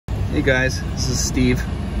Hey guys, this is Steve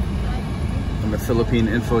on the Philippine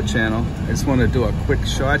Info Channel. I just want to do a quick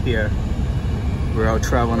shot here. We're out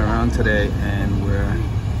traveling around today and we're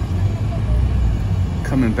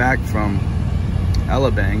coming back from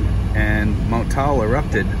Alabang and Mount Taal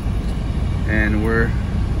erupted and we're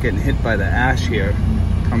getting hit by the ash here,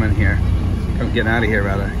 getting out of here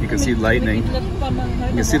rather. You can see lightning.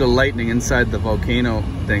 You can see the lightning inside the volcano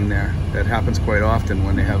thing there. That happens quite often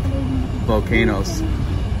when they have volcanoes.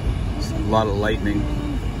 There's a lot of lightning.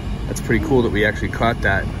 That's pretty cool that we actually caught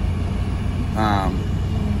that.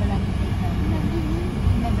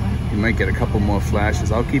 You might get a couple more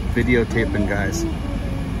flashes. I'll keep videotaping, guys.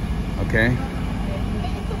 Okay?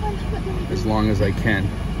 As long as I can.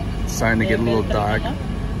 It's starting to get a little dark,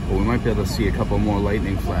 but we might be able to see a couple more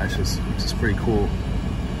lightning flashes, which is pretty cool.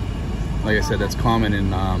 Like I said, that's common in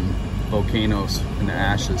volcanoes and the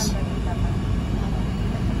ashes.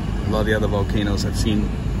 A lot of the other volcanoes I've seen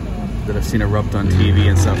erupt on TV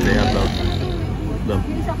and stuff, they have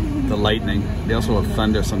the lightning. They also have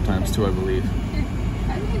thunder sometimes too, I believe.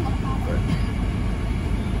 But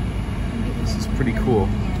this is pretty cool.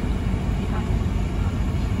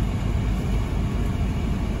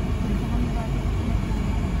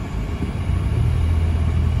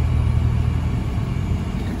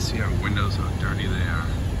 You can see our windows, how dirty they are.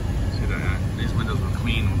 See that? These windows were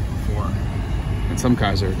clean before. And some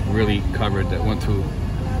cars are really covered that went through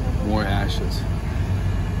more ashes.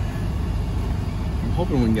 I'm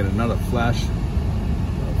hoping we can get another flash of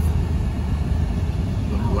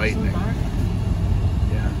lightning.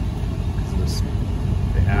 Yeah, because of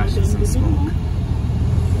the ashes and smoke.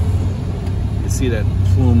 You see that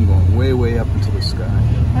plume going way up into the sky.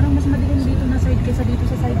 Parang mas madilim dito na side kaysa dito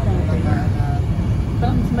sa side natin.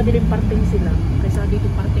 Parang mas madilim parting sila kaysa dito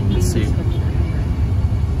parting dito.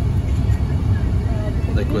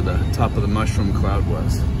 Like where the top of the mushroom cloud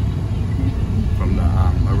was from the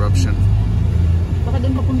eruption. I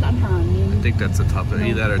think that's the top of it.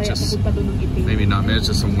 Either that or just maybe not. Maybe it's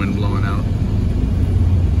just some wind blowing out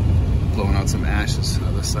some ashes on the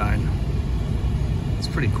other side. It's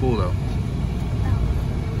pretty cool though.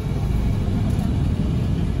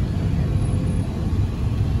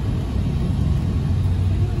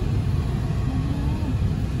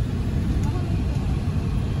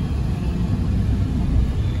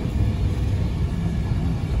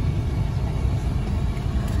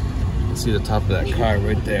 See the top of that car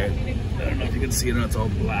right there. I don't know if you can see it. It's all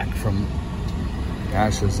black from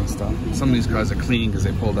ashes and stuff. Some of these cars are clean because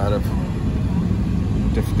they pulled out of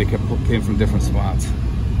different. Came from different spots.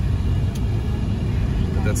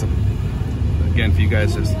 But that's again for you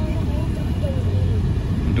guys. I'm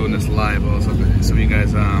doing this live also. Some of you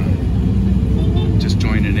guys just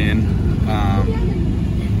joining in.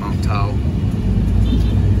 Mount Taal. You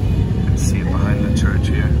can see it behind the church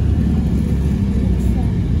here.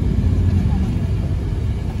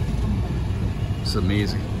 It's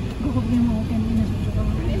amazing.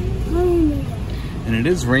 And it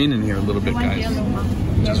is raining here a little bit, guys,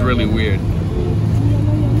 which is really weird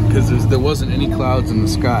because there wasn't any clouds in the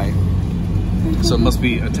sky, so it must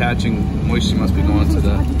be attaching, moisture must be going to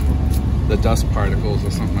the dust particles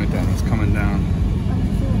or something like that. It's coming down.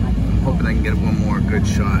 I'm hoping I can get one more good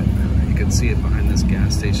shot. You can see it behind this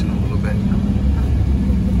gas station a little bit.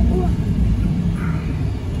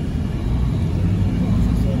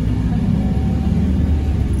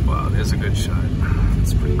 There's a good shot.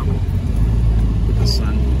 It's pretty cool. With the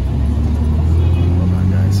sun. Hold on,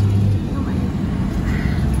 guys.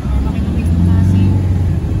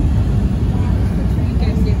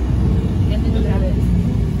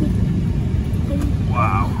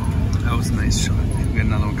 Wow. That was a nice shot. We got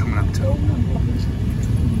another one coming up too.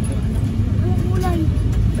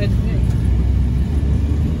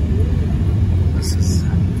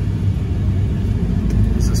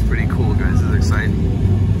 This is pretty cool, guys. This is exciting.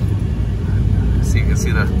 You can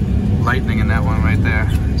see the lightning in that one right there.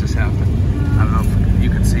 It just happened. I don't know if you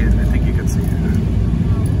can see it. I think you can see it.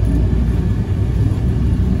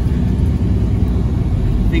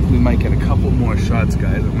 I think we might get a couple more shots,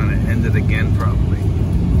 guys. I'm going to end it again probably.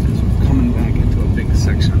 Because we're coming back into a big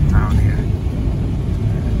section of town here.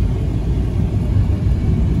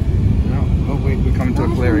 No, oh wait, we're coming to a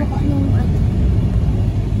clearing.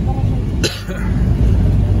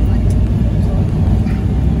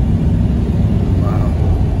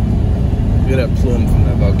 Look at that plume from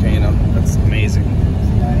that volcano. That's amazing.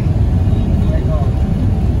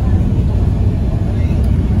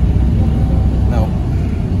 No.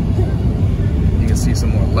 You can see some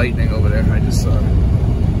more lightning over there. I just saw it. I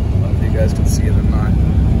don't know if you guys can see it or not.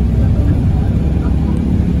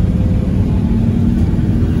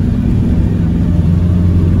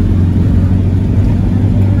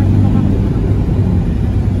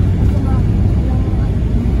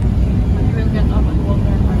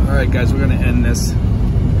 right, guys, we're gonna end this,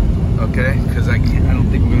 okay? Because I don't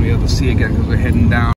think we're gonna be able to see again because we're heading down.